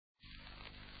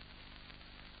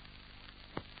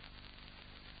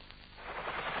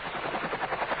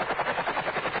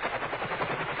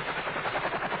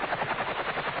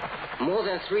More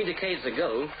than 3 decades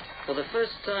ago, for the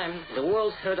first time, the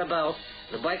world heard about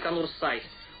the Baikonur site,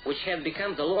 which had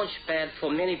become the launch pad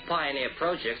for many pioneer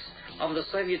projects of the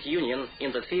Soviet Union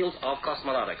in the field of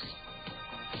cosmonautics.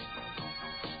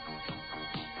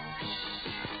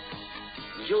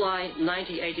 July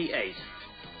 1988.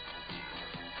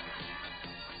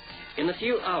 In a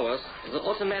few hours, the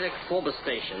automatic Phobos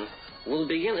station will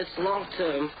begin its long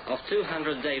term of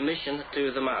 200-day mission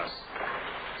to the Mars.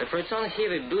 The Proton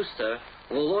Heavy booster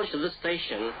will launch this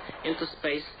station into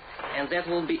space, and that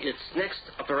will be its next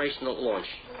operational launch.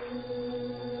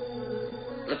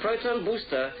 The Proton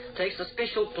booster takes a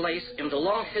special place in the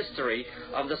long history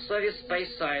of the Soviet space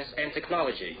science and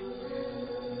technology.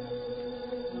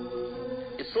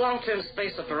 Its long-term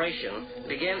space operation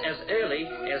began as early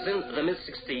as in the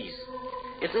mid-60s.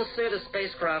 It inserted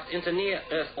spacecraft into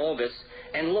near-Earth orbits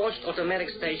and launched automatic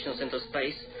stations into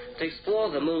space to explore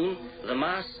the Moon, the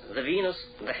Mars, the Venus,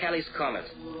 the Halley's Comet.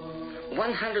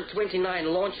 129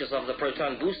 launches of the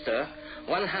Proton booster,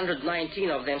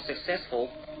 119 of them successful,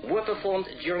 were performed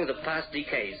during the past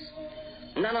decades.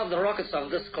 None of the rockets of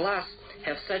this class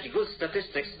have such good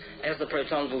statistics as the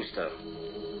Proton booster.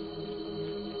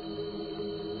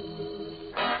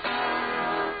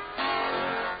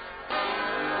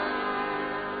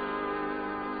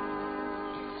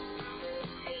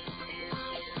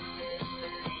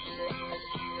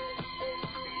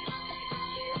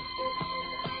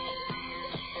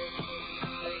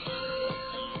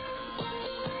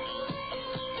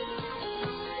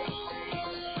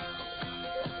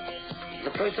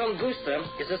 The Proton booster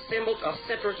is assembled of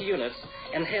separate units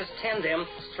and has tandem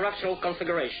structural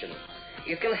configuration.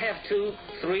 It can have 2,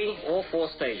 3, or 4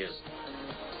 stages.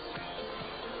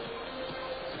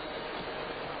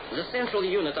 The central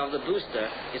unit of the booster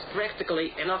is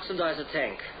practically an oxidizer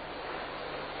tank.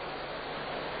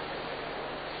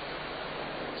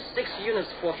 6 units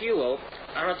for fuel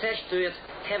are attached to it,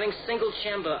 having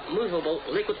single-chamber movable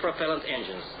liquid propellant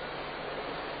engines.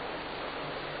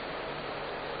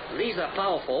 These are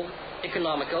powerful,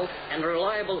 economical, and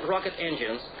reliable rocket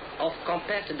engines of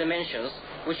compact dimensions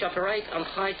which operate on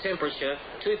high-temperature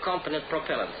 2-component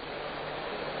propellant.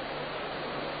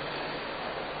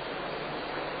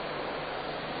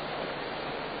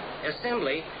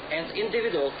 Assembly and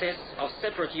individual tests of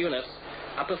separate units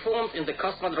are performed in the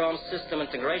Cosmodrom system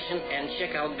integration and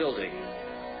checkout building.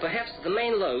 Perhaps the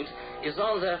main load is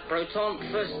on the Proton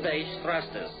first stage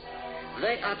thrusters.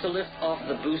 They are to lift off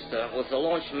the booster with the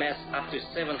launch mass up to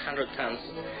 700 tons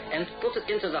and put it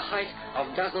into the height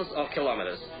of dozens of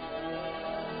kilometers.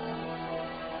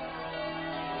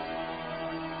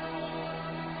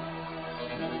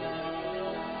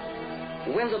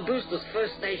 When the booster's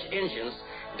first stage engines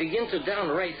begin to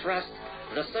down-rate thrust,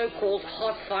 the so-called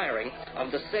hot firing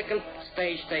of the second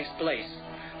stage takes place,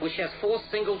 which has 4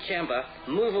 single-chamber,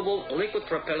 movable liquid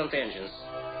propellant engines.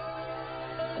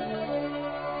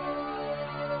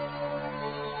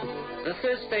 The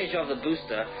third stage of the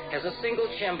booster has a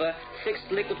single-chamber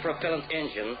fixed liquid propellant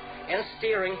engine and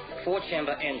steering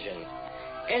 4-chamber engine.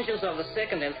 Engines of the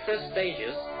second and third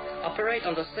stages operate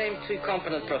on the same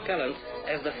 2-component propellant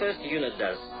as the first unit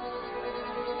does.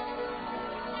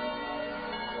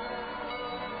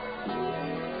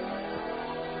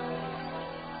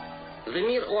 The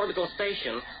Mir orbital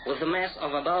station, with a mass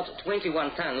of about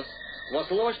 21 tons, was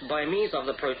launched by means of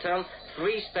the Proton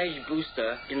 3-stage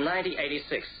booster in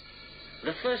 1986.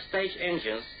 The first stage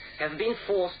engines have been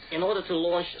forced in order to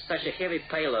launch such a heavy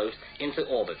payload into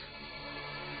orbit.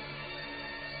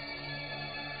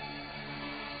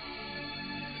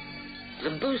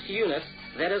 The boost unit,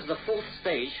 that is the 4th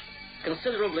stage,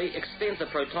 considerably extends the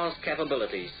Proton's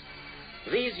capabilities.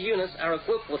 These units are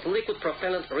equipped with liquid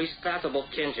propellant restartable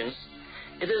engines.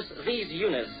 It is these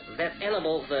units that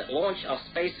enable the launch of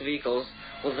space vehicles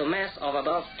with a mass of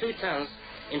about 2 tons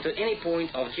into any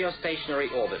point of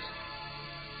geostationary orbit.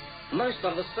 Most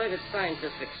of the Soviet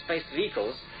scientific space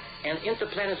vehicles and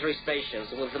interplanetary stations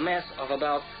with a mass of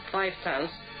about 5 tons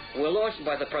were launched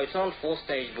by the Proton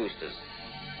 4-stage boosters.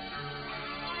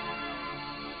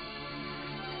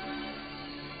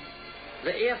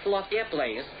 The airfloat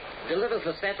airplanes deliver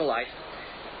the satellite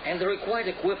and the required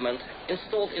equipment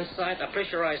installed inside a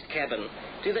pressurized cabin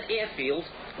to the airfield,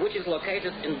 which is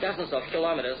located in dozens of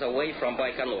kilometers away from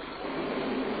Baikonur.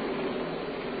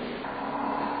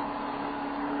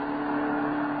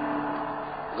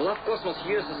 Kosmos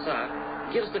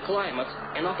USSR gives the climate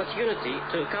an opportunity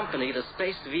to accompany the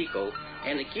space vehicle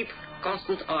and keep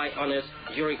constant eye on it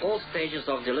during all stages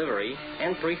of delivery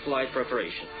and pre-flight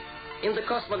preparation. In the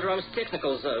Cosmodrom's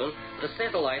technical zone, the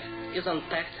satellite is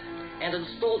unpacked and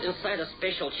installed inside a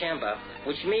special chamber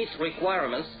which meets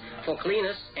requirements for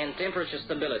clearness and temperature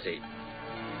stability.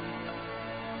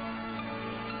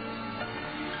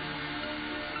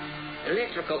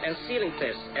 Electrical and sealing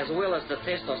tests, as well as the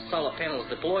test of solar panels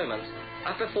deployment,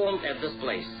 are performed at this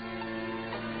place.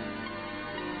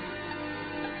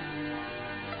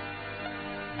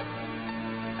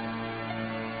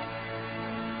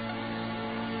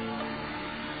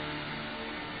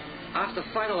 After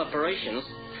final operations,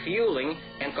 fueling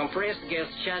and compressed gas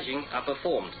charging are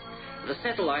performed. The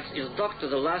satellite is docked to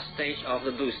the last stage of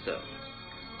the booster.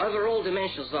 Overall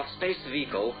dimensions of space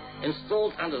vehicle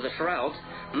installed under the shroud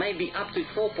may be up to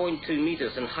 4.2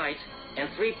 meters in height and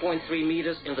 3.3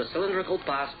 meters in the cylindrical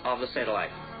part of the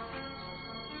satellite.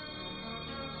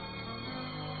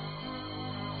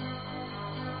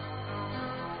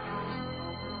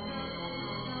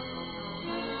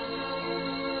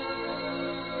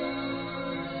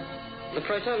 The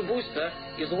Proton booster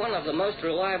is one of the most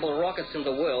reliable rockets in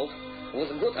the world,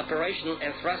 with good operation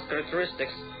and thrust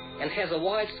characteristics, and has a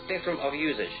wide spectrum of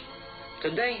usage.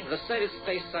 Today, the Soviet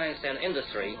space science and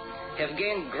industry have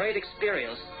gained great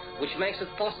experience, which makes it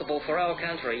possible for our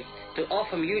country to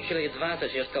offer mutually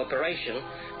advantageous cooperation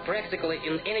practically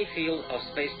in any field of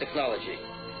space technology.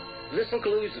 This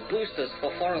includes boosters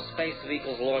for foreign space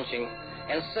vehicles launching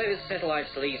and Soviet satellites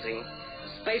leasing,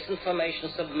 space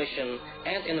information submission,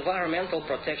 and environmental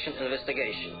protection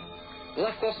investigation.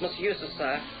 Kosmos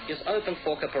USSR is open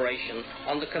for cooperation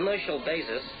on the commercial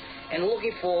basis and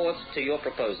looking forward to your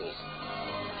proposals.